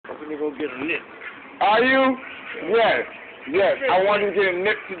to go get a nip. Are you? Yes. Yes. I want to get a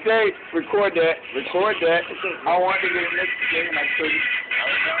nip today. Record that. Record that. I want to get a nip today, and I couldn't.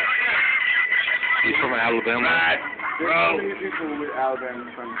 You from Alabama? Bro. There's too many people with Alabama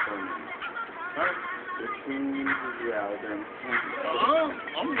country. Huh? There's too many people with Alabama country.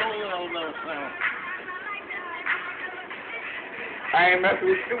 I'm the only Alabama fan. I ain't messing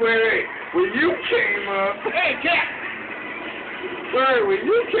with you. Wait. When you came up. Hey, cat! Wait, when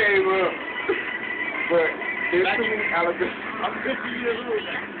you came up. But there's too many Alabama. I'm 50 years old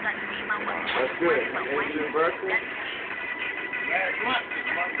now. That's good. Is your birthday? Last month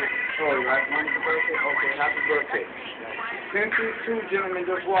is my birthday. Oh, last month's your birthday? Okay, happy birthday. Since these two gentlemen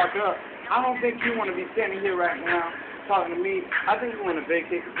just walked up, I don't think you want to be standing here right now talking to me. I think you want to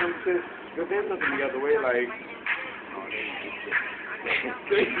vacate the premises because they're looking the other way like, oh,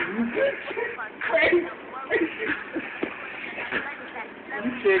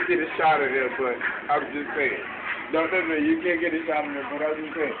 you can't get a shot of there, but I'm just saying. No, you can't get a shot of there, but I'm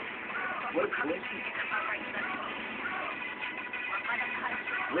just saying.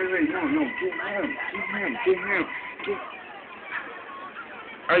 Wait, no, get him.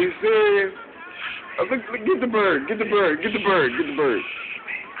 Are you serious? Oh, look, get the bird.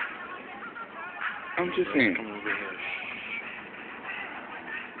 I'm just saying. Come over here.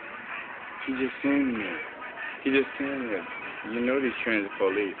 He just standing there. You know these transit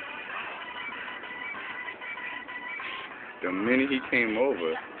police. The minute he came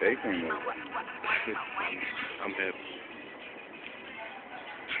over, they came over. I'm happy.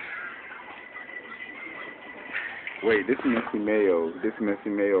 Wait, this is Messy Mayo. This is Messy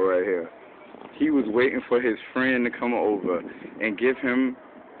Mayo right here. He was waiting for his friend to come over and give him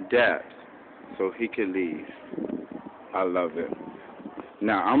daps so he could leave. I love it.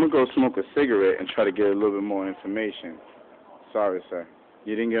 Now, I'm going to go smoke a cigarette and try to get a little bit more information. Sorry, sir.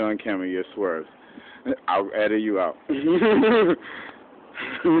 You didn't get on camera. You're swerved. I'll edit you out. But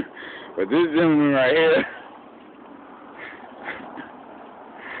this gentleman right here,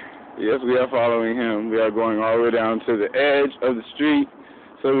 yes, we are following him. We are going all the way down to the edge of the street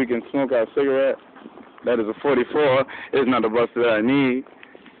so we can smoke our cigarette. That is a 44. It's not the buster that I need.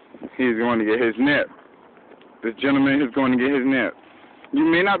 He's going to get his nip. This gentleman is going to get his nip. You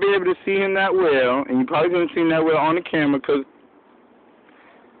may not be able to see him that well, and you probably going to see him that well on the camera because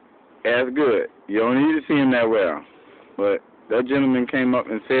that's good. You don't need to see him that well. But that gentleman came up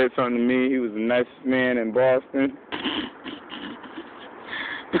and said something to me. He was the nicest man in Boston.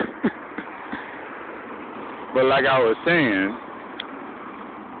 But like I was saying,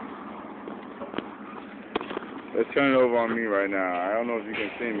 let's turn it over on me right now. I don't know if you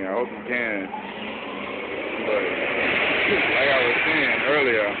can see me. I hope you can. But like I was saying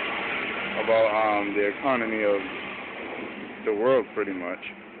earlier about the economy of the world pretty much.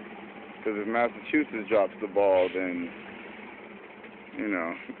 Because if Massachusetts drops the ball, then, you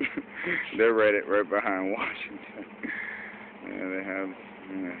know, they're right behind Washington. Yeah, they have,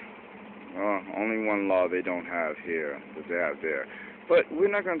 only one law they don't have here that they have there. But we're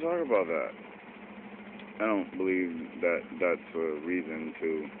not going to talk about that. I don't believe that that's a reason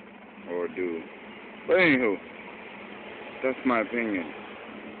to or do. But anywho, that's my opinion.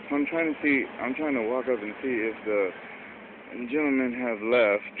 I'm trying to walk up and see if the gentlemen have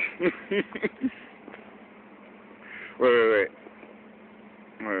left. Wait.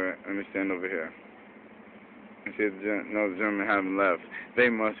 Let me stand over here. And see if the gentlemen haven't left. They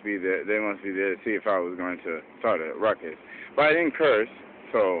must be there. They must be there to see if I was going to start a ruckus. But I didn't curse,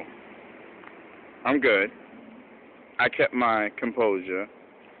 so I'm good. I kept my composure.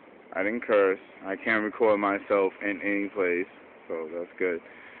 I didn't curse. I can't record myself in any place, so that's good.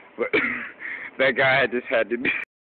 But that guy just had to be